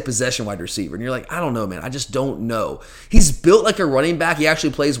 I see that possession wide receiver. And you're like, I don't know, man. I just don't know. He's built like a running back. He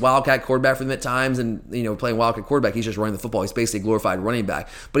actually plays Wildcat quarterback for them at times. And, playing Wildcat quarterback, he's just running the football. He's basically a glorified running back.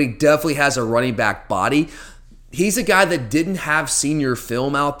 But he definitely has a running back body. He's a guy that didn't have senior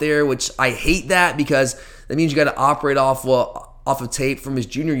film out there, which I hate that because that means you got to operate off of tape from his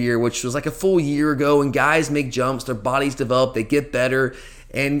junior year, which was like a full year ago. And guys make jumps. Their bodies develop. They get better.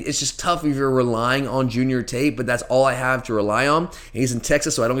 And it's just tough if you're relying on junior tape, but that's all I have to rely on. And he's in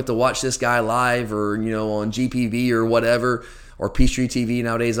Texas, so I don't get to watch this guy live or, on GPV or whatever, or Peachtree TV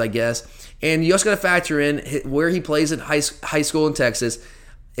nowadays, I guess. And you also got to factor in where he plays at high school in Texas.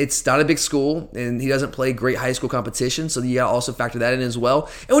 It's not a big school, and he doesn't play great high school competition, so you got to also factor that in as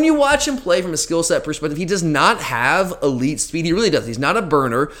well. And when you watch him play from a skill set perspective, he does not have elite speed. He really does. He's not a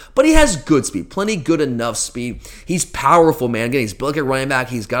burner, but he has good speed, plenty good enough speed. He's powerful, man. Again, he's built like a running back.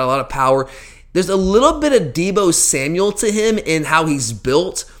 He's got a lot of power. There's a little bit of Deebo Samuel to him in how he's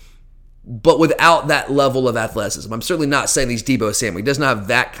built, but without that level of athleticism. I'm certainly not saying he's Deebo Samuel. He doesn't have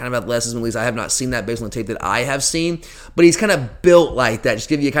that kind of athleticism. At least I have not seen that based on the tape that I have seen. But he's kind of built like that. Just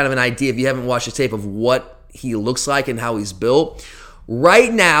give you kind of an idea if you haven't watched the tape of what he looks like and how he's built.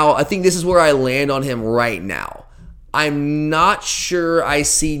 Right now, I think this is where I land on him right now. I'm not sure I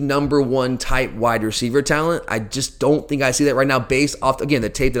see number one type wide receiver talent. I just don't think I see that right now based off, again, the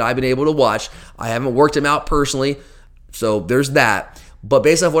tape that I've been able to watch. I haven't worked him out personally, so there's that. But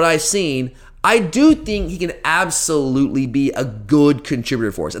based off what I've seen, I do think he can absolutely be a good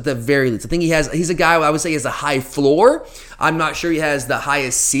contributor for us, at the very least. I think he's a guy I would say he has a high floor. I'm not sure he has the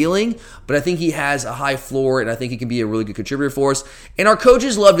highest ceiling, but I think he has a high floor, and I think he can be a really good contributor for us. And our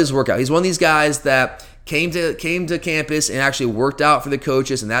coaches loved his workout. He's one of these guys that came to campus and actually worked out for the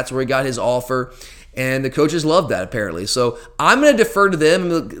coaches, and that's where he got his offer. And the coaches loved that, apparently. So I'm going to defer to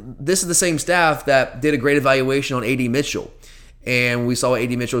them. This is the same staff that did a great evaluation on A.D. Mitchell. And we saw what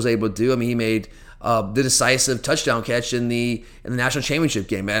A.D. Mitchell was able to do. I mean, he made the decisive touchdown catch in the national championship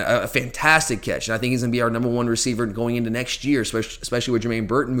game. A fantastic catch. And I think he's going to be our number one receiver going into next year, especially with Jermaine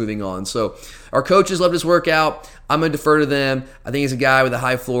Burton moving on. So our coaches loved his workout. I'm going to defer to them. I think he's a guy with a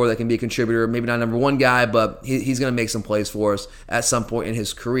high floor that can be a contributor. Maybe not number one guy, but he's going to make some plays for us at some point in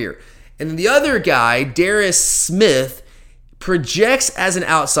his career. And then the other guy, Darius Smith, projects as an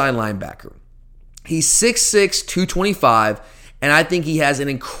outside linebacker. He's 6'6", 225, and I think he has an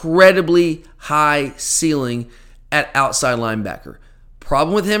incredibly high ceiling at outside linebacker.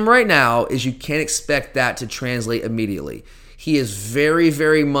 Problem with him right now is you can't expect that to translate immediately. He is very,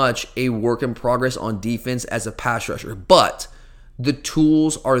 very much a work in progress on defense as a pass rusher, but the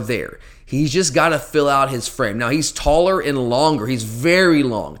tools are there. He's just got to fill out his frame. Now, he's taller and longer. He's very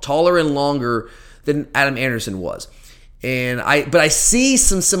long, taller and longer than Adam Anderson was. But I see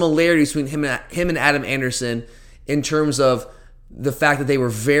some similarities between him and Adam Anderson in terms of the fact that they were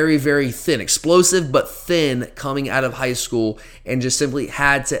very, very thin, explosive but thin coming out of high school and just simply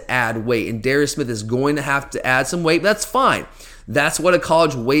had to add weight. And Darius Smith is going to have to add some weight. That's fine. That's what a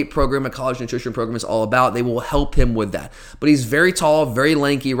college weight program, a college nutrition program is all about. They will help him with that. But he's very tall, very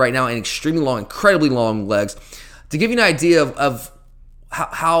lanky right now, and extremely long, incredibly long legs. To give you an idea of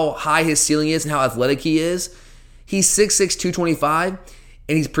how high his ceiling is and how athletic he is, he's 6'6", 225,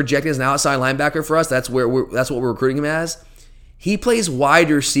 and he's projected as an outside linebacker for us. That's what we're recruiting him as. He plays wide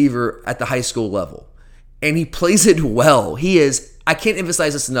receiver at the high school level, and he plays it well. I can't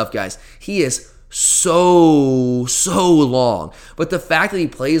emphasize this enough, guys. He is so long. But the fact that he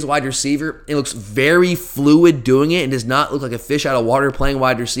plays wide receiver and looks very fluid doing it and does not look like a fish out of water playing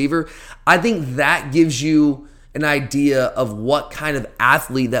wide receiver, I think that gives you an idea of what kind of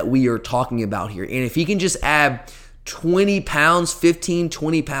athlete that we are talking about here. And if he can just add 20 pounds, 15,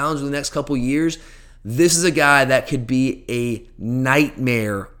 20 pounds in the next couple years, this is a guy that could be a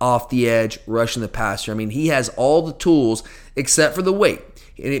nightmare off the edge rushing the passer. I mean, he has all the tools except for the weight.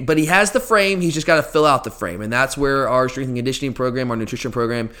 But he has the frame. He's just got to fill out the frame. And that's where our strength and conditioning program, our nutrition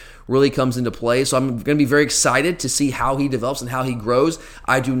program, really comes into play. So I'm going to be very excited to see how he develops and how he grows.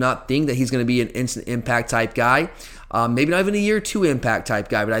 I do not think that he's going to be an instant impact type guy. Maybe not even a year two impact type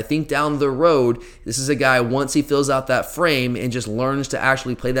guy, but I think down the road, this is a guy, once he fills out that frame and just learns to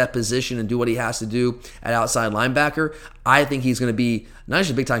actually play that position and do what he has to do at outside linebacker, I think he's going to be not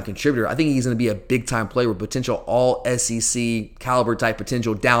just a big-time contributor, I think he's going to be a big-time player with potential all-SEC caliber type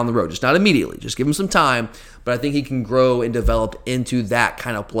potential down the road. Just not immediately. Just give him some time, but I think he can grow and develop into that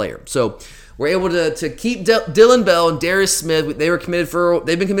kind of player. So we're able to keep Dillon Bell and Darius Smith. They've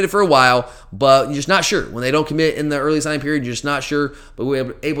been committed for a while, but you're just not sure. When they don't commit in the early signing period, you're just not sure. But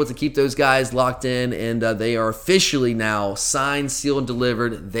we're able to keep those guys locked in, and they are officially now signed, sealed, and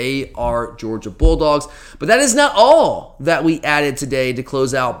delivered. They are Georgia Bulldogs. But that is not all that we added today to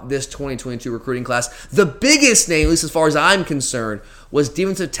close out this 2022 recruiting class. The biggest name, at least as far as I'm concerned, was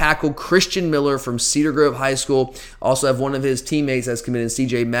defensive tackle Christian Miller from Cedar Grove High School. Also have one of his teammates that's committed,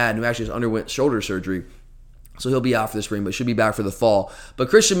 CJ Madden, who actually just underwent shoulder surgery. So he'll be out for the spring, but should be back for the fall. But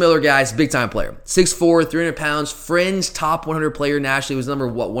Christian Miller, guys, big-time player. 6'4", 300 pounds, fringe top 100 player nationally. He was number,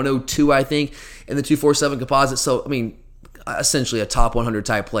 102, I think, in the 247 composite. So, I mean, essentially a top 100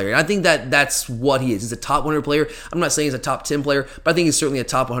 type player. And I think that's what he is. He's a top 100 player. I'm not saying he's a top 10 player, but I think he's certainly a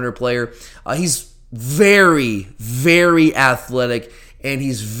top 100 player. He's very, very athletic, and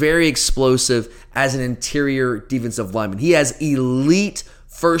he's very explosive as an interior defensive lineman. He has elite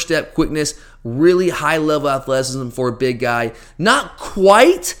first step quickness, really high level athleticism for a big guy. Not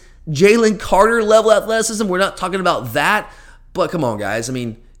quite Jalen Carter level athleticism. We're not talking about that, but come on, guys. I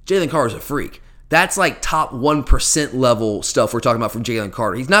mean, Jalen Carter's a freak. That's like top 1% level stuff we're talking about from Jalen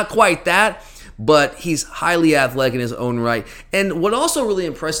Carter. He's not quite that, but he's highly athletic in his own right. And what also really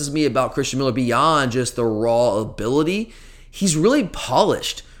impresses me about Christian Miller, beyond just the raw ability, he's really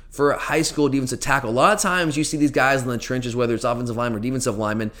polished for a high school defensive tackle. A lot of times you see these guys in the trenches, whether it's offensive lineman or defensive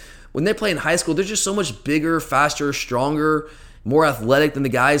lineman, when they play in high school, they're just so much bigger, faster, stronger, more athletic than the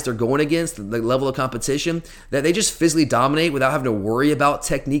guys they're going against, the level of competition, that they just physically dominate without having to worry about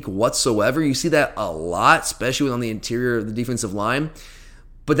technique whatsoever. You see that a lot, especially on the interior of the defensive line.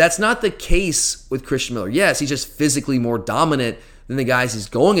 But that's not the case with Christian Miller. Yes, he's just physically more dominant than the guys he's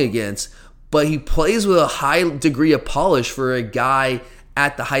going against, but he plays with a high degree of polish for a guy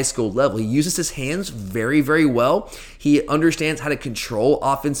at the high school level. He uses his hands very, very well. He understands how to control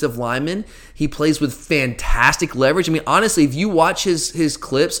offensive linemen. He plays with fantastic leverage. I mean, honestly, if you watch his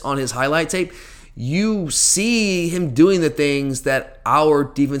clips on his highlight tape, you see him doing the things that our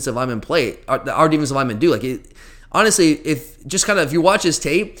defensive linemen do. Honestly, if you watch his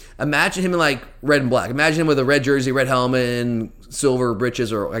tape, imagine him in like red and black. Imagine him with a red jersey, red helmet, and silver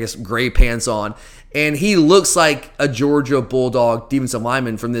breeches, or I guess gray pants on. And he looks like a Georgia Bulldog defensive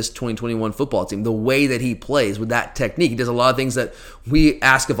lineman from this 2021 football team. The way that he plays with that technique, he does a lot of things that we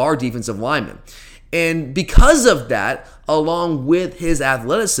ask of our defensive linemen. And because of that, along with his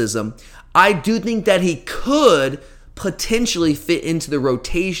athleticism, I do think that he could potentially fit into the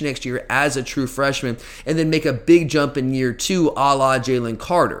rotation next year as a true freshman and then make a big jump in year two, a la Jalen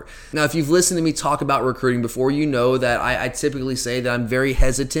Carter. Now, if you've listened to me talk about recruiting before, you know that I typically say that I'm very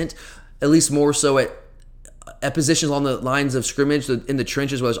hesitant, at least more so at positions along the lines of scrimmage, in the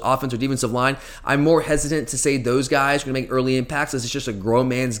trenches, whether it's offense or defensive line. I'm more hesitant to say those guys are going to make early impacts. It's just a grown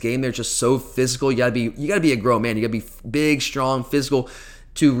man's game. They're just so physical. You got to be a grown man. You got to be big, strong, physical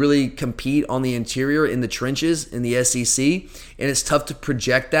to really compete on the interior in the trenches in the SEC. And it's tough to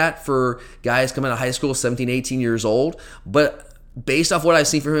project that for guys coming out of high school, 17, 18 years old. But based off what I've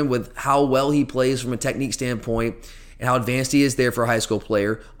seen from him with how well he plays from a technique standpoint and how advanced he is there for a high school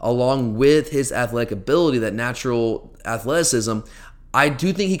player, along with his athletic ability, that natural athleticism, I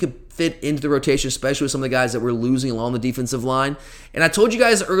do think he could fit into the rotation, especially with some of the guys that we're losing along the defensive line. And I told you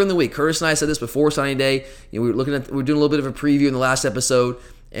guys earlier in the week, Curtis and I said this before signing day. We were doing a little bit of a preview in the last episode,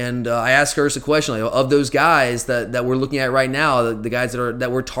 And I asked Curtis a question, like, of those guys that we're looking at right now, the guys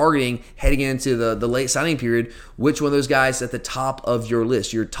that we're targeting heading into the late signing period, which one of those guys at the top of your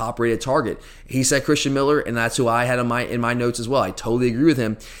list, your top rated target? He said Christian Miller, and that's who I had in my notes as well. I totally agree with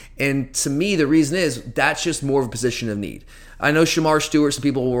him. And to me, the reason is that's just more of a position of need. I know Shamar Stewart, some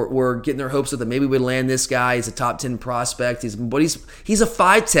people were getting their hopes up that maybe we'd land this guy. He's a top 10 prospect. He's a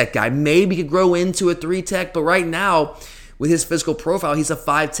 5-tech guy. Maybe he could grow into a 3-tech, but right now, with his physical profile, he's a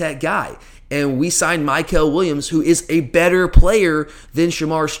 5-tech guy. And we signed Mykel Williams, who is a better player than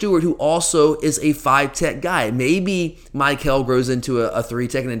Shamar Stewart, who also is a 5-tech guy. Maybe Mykel grows into a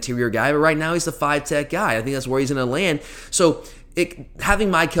 3-tech, an interior guy, but right now he's a 5-tech guy. I think that's where he's going to land. So having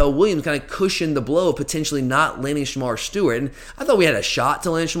Mykel Williams kind of cushion the blow of potentially not landing Shamar Stewart. And I thought we had a shot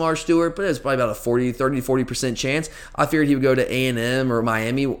to land Shamar Stewart, but it was probably about a 40% chance. I figured he would go to A&M or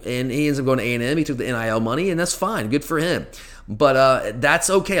Miami, and he ends up going to A&M. He took the NIL money, and that's fine. Good for him. But that's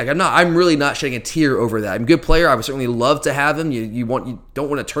okay. Like, I'm really not shedding a tear over that. I'm a good player. I would certainly love to have him. You don't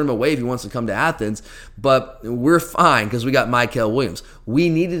want to turn him away if he wants to come to Athens. But we're fine because we got Mykel Williams. We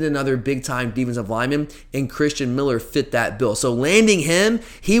needed another big-time defensive lineman, and Christian Miller fit that bill. So landing him,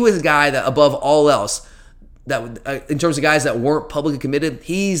 he was a guy that above all else, that in terms of guys that weren't publicly committed,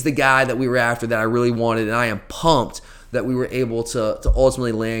 he's the guy that we were after that I really wanted, and I am pumped that we were able to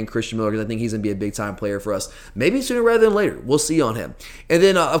ultimately land Christian Miller because I think he's going to be a big-time player for us. Maybe sooner rather than later. We'll see on him. And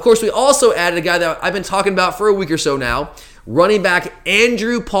then, of course, we also added a guy that I've been talking about for a week or so now, running back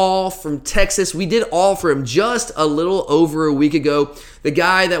Andrew Paul from Texas. We did offer him just a little over a week ago. The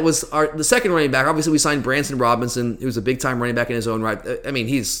guy that was the second running back, obviously we signed Branson Robinson, who's a big-time running back in his own right. I mean,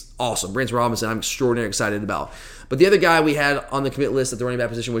 he's awesome. Branson Robinson, I'm extraordinarily excited about. But the other guy we had on the commit list at the running back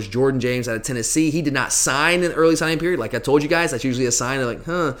position was Jordan James out of Tennessee. He did not sign in the early signing period. Like I told you guys, that's usually a sign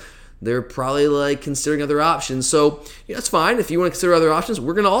of they're probably considering other options. So yeah, that's fine. If you want to consider other options,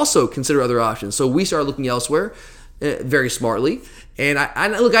 we're going to also consider other options. So we started looking elsewhere very smartly. And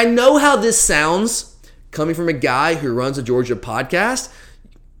I know how this sounds coming from a guy who runs a Georgia podcast,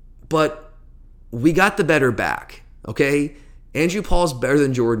 but we got the better back, okay? Andrew Paul's better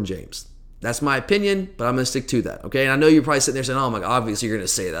than Jordan James. That's my opinion, but I'm going to stick to that, okay? And I know you're probably sitting there saying, oh my God, obviously you're going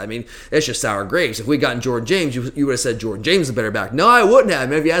to say that. I mean, it's just sour grapes. If we gotten Jordan James, you would have said Jordan James is a better back. No, I wouldn't have.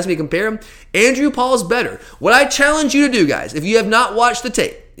 And if you asked me to compare him, Andrew Paul's better. What I challenge you to do, guys, if you have not watched the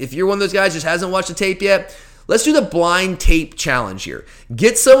tape, if you're one of those guys who just hasn't watched the tape yet, let's do the blind tape challenge here.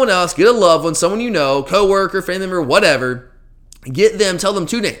 Get someone else, get a loved one, someone you know, coworker, family member, whatever. Get them, tell them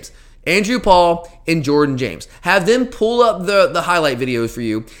two names, Andrew Paul and Jordan James. Have them pull up the highlight videos for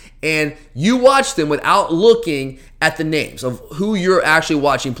you, and you watch them without looking at the names of who you're actually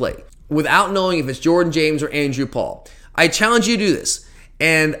watching play, without knowing if it's Jordan James or Andrew Paul. I challenge you to do this.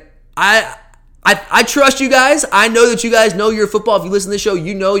 And I trust you guys. I know that you guys know your football. If you listen to this show,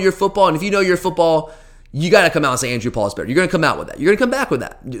 you know your football. And if you know your football, you got to come out and say Andrew Paul is better. You're going to come out with that. You're going to come back with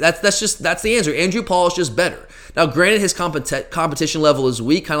that. That's the answer. Andrew Paul is just better. Now, granted, his competition level is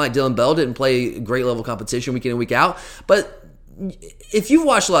weak, kind of like Dylan Bell didn't play great level competition week in and week out. But if you've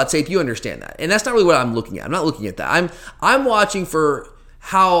watched a lot of tape, you understand that. And that's not really what I'm looking at. I'm not looking at that. I'm watching for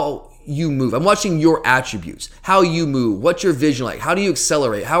how you move. I'm watching your attributes, how you move, what's your vision like, how do you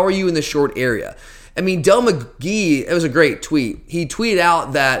accelerate, how are you in the short area. I mean, Del McGee, it was a great tweet. He tweeted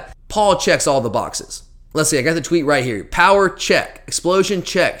out that Paul checks all the boxes. Let's see, I got the tweet right here. Power, check. Explosion,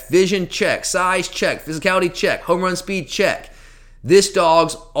 check. Vision, check. Size, check. Physicality, check. Home run speed, check. This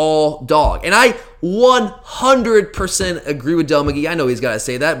dog's all dog. And I 100% agree with Del McGee. I know he's got to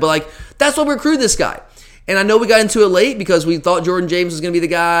say that, but that's why we recruited this guy. And I know we got into it late because we thought Jordan James was going to be the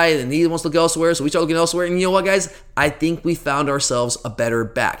guy and he wants to look elsewhere, so we started looking elsewhere. And you know what, guys? I think we found ourselves a better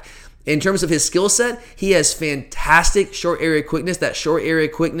back. In terms of his skill set, he has fantastic short area quickness. That short area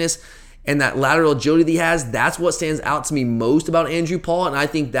quickness and that lateral agility that he has, that's what stands out to me most about Andrew Paul. And I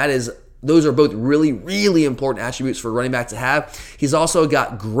think those are both really, really important attributes for a running back to have. He's also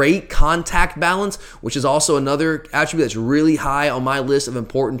got great contact balance, which is also another attribute that's really high on my list of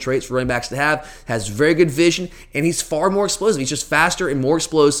important traits for running backs to have. Has very good vision, and he's far more explosive. He's just faster and more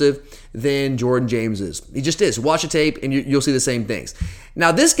explosive than Jordan James is. He just is. Watch the tape, and you'll see the same things.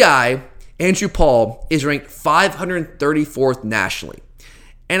 Now, this guy, Andrew Paul, is ranked 534th nationally.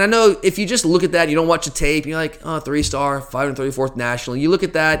 And I know if you just look at that, you don't watch the tape, you're like, oh, 3-star, 534th nationally. You look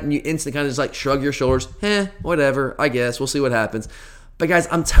at that and you instantly kind of just shrug your shoulders. Whatever, I guess. We'll see what happens. But guys,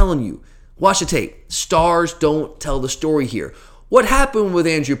 I'm telling you, watch the tape. Stars don't tell the story here. What happened with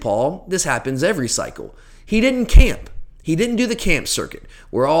Andrew Paul, this happens every cycle. He didn't camp. He didn't do the camp circuit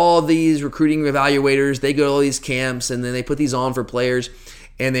where all these recruiting evaluators, they go to all these camps and then they put these on for players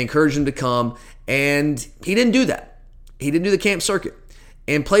and they encourage them to come. And he didn't do that. He didn't do the camp circuit.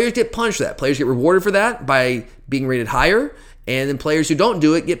 And players get punished for that. Players get rewarded for that by being rated higher, and then players who don't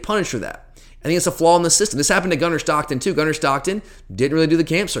do it get punished for that. I think it's a flaw in the system. This happened to Gunnar Stockton too. Gunnar Stockton didn't really do the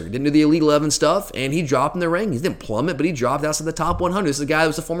camp circuit, didn't do the Elite 11 stuff, and he dropped in the rankings. He didn't plummet, but he dropped outside the top 100. This is a guy that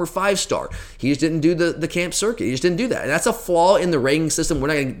was a former 5-star. He just didn't do the camp circuit. He just didn't do that. And that's a flaw in the rating system. We're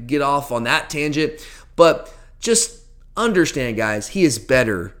not going to get off on that tangent, but just understand, guys, he is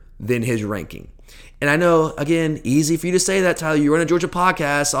better than his ranking. And I know, again, easy for you to say that, Tyler. You run a Georgia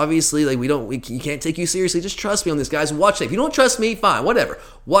podcast. Obviously, like you can't take you seriously. Just trust me on this, guys. Watch tape. If you don't trust me, fine, whatever.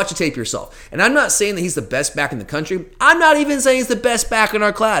 Watch the tape yourself. And I'm not saying that he's the best back in the country. I'm not even saying he's the best back in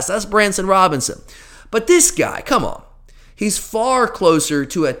our class. That's Branson Robinson. But this guy, come on. He's far closer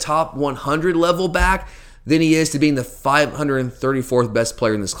to a top 100 level back than he is to being the 534th best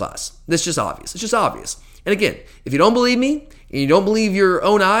player in this class. That's just obvious. It's just obvious. And again, if you don't believe me, and you don't believe your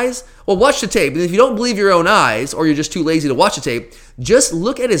own eyes, well, watch the tape. And if you don't believe your own eyes, or you're just too lazy to watch the tape, just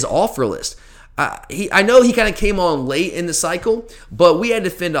look at his offer list. I know he kind of came on late in the cycle, but we had to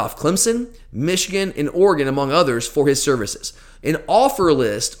fend off Clemson, Michigan, and Oregon, among others, for his services. An offer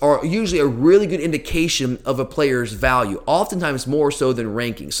list are usually a really good indication of a player's value, oftentimes more so than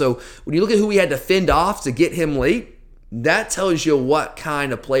ranking. So when you look at who we had to fend off to get him late, that tells you what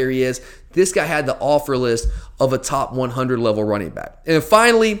kind of player he is. This guy had the offer list of a top 100 level running back. And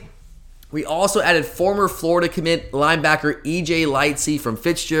finally, we also added former Florida commit linebacker E.J. Lightsey from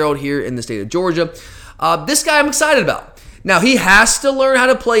Fitzgerald here in the state of Georgia. This guy I'm excited about. Now, he has to learn how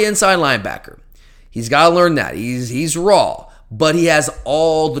to play inside linebacker. He's got to learn that. He's raw, but he has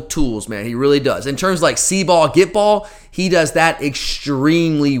all the tools, man. He really does. In terms of like see ball, get ball, he does that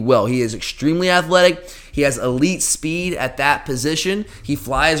extremely well. He is extremely athletic. He has elite speed at that position. He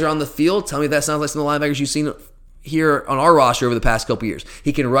flies around the field. Tell me if that sounds like some of the linebackers you've seen here on our roster over the past couple years.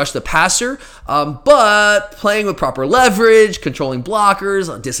 He can rush the passer, but playing with proper leverage, controlling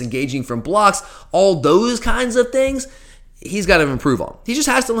blockers, disengaging from blocks, all those kinds of things, he's got to improve on. He just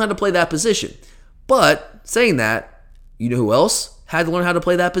has to learn how to play that position. But saying that, you know who else had to learn how to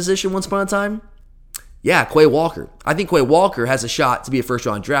play that position once upon a time? Yeah, Quay Walker. I think Quay Walker has a shot to be a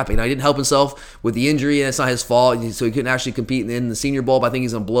first-round draft pick. Now, he didn't help himself with the injury, and it's not his fault, so he couldn't actually compete in the Senior Bowl, but I think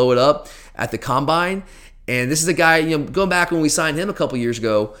he's going to blow it up at the Combine. And this is a guy, going back when we signed him a couple years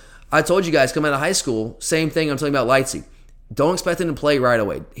ago, I told you guys, coming out of high school, same thing I'm talking about Lightsey. Don't expect him to play right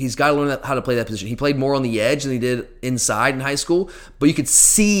away. He's got to learn how to play that position. He played more on the edge than he did inside in high school, but you could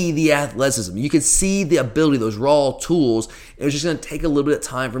see the athleticism. You could see the ability, those raw tools. It was just going to take a little bit of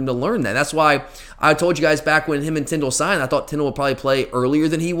time for him to learn that. That's why I told you guys back when him and Tyndall signed, I thought Tyndall would probably play earlier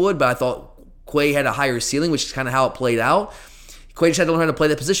than he would, but I thought Quay had a higher ceiling, which is kind of how it played out. Quay just had to learn how to play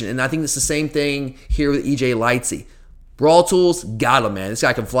that position, and I think it's the same thing here with E.J. Lightsey. Raw tools, got him, man. This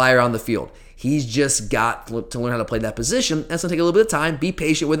guy can fly around the field. He's just got to learn how to play that position. That's going to take a little bit of time. Be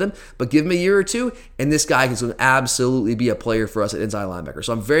patient with him, but give him a year or two, and this guy can absolutely be a player for us at inside linebacker.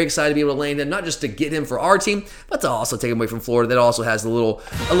 So I'm very excited to be able to land him, not just to get him for our team, but to also take him away from Florida. That also has a little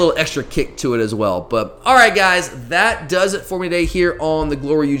extra kick to it as well. But all right, guys, that does it for me today here on the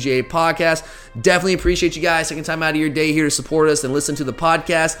Glory UGA podcast. Definitely appreciate you guys taking time out of your day here to support us and listen to the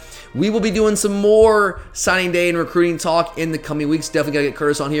podcast. We will be doing some more signing day and recruiting talk in the coming weeks. Definitely got to get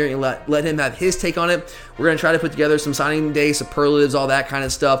Curtis on here and let him have his take on it. We're going to try to put together some signing day superlatives, all that kind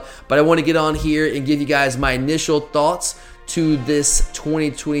of stuff. But I want to get on here and give you guys my initial thoughts to this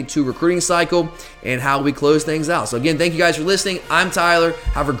 2022 recruiting cycle and how we close things out. So again, thank you guys for listening. I'm Tyler.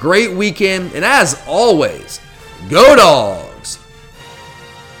 Have a great weekend. And as always, go Dogs!